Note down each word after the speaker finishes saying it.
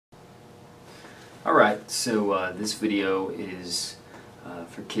Alright, so this video is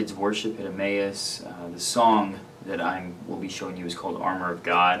for kids worship at Emmaus. The song that I will be showing you is called Armor of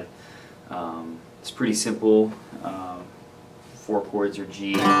God. It's pretty simple. 4 chords are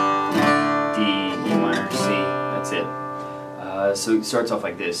G, D, E minor, C. That's it. So it starts off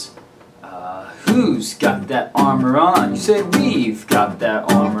like this. Who's got that armor on? You say, we've got that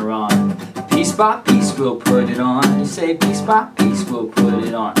armor on. Piece by piece we'll put it on. You say, piece by piece we'll put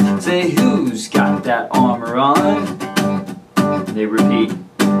it on. Say, who's got that armor on? They repeat.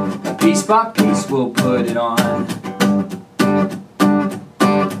 Piece by piece we'll put it on.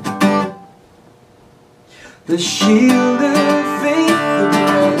 The shield of faith, the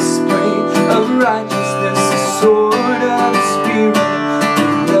breastplate of righteousness, the sword of the Spirit, the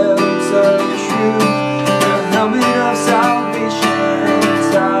belts of truth, the helmet of salvation,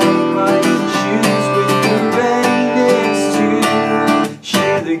 and tie my shoes with the readiness to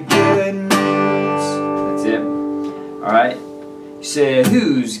share the good news. That's it. Alright? You say,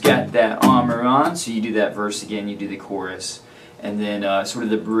 who's got that armor on? So you do that verse again, you do the chorus. And then sort of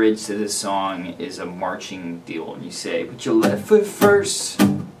the bridge to this song is a marching deal. And you say, put your left foot first,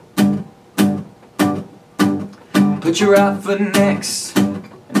 put your right foot next. And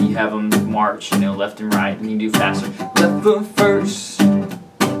then you have them march, left and right, and you do faster. Left foot first,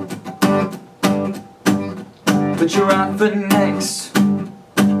 put your right foot next.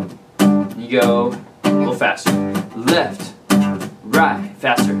 And you go a little faster. Left, right,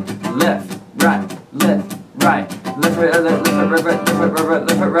 faster. Left, right, left, right. Left, right, left, right, right, left, right, right,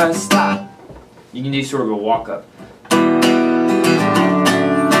 left, right, right, stop. You can do sort of a walk up.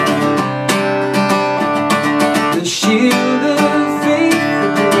 The shield of faith,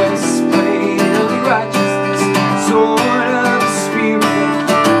 the breastplate of righteousness, sword of the Spirit,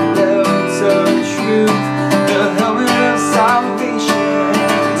 the belts of truth, the helmet of salvation,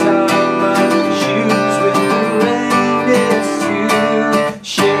 tie my shoes with the readiness to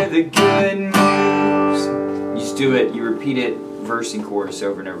share the good news. Do it, you repeat it, verse and chorus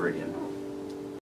over and over again.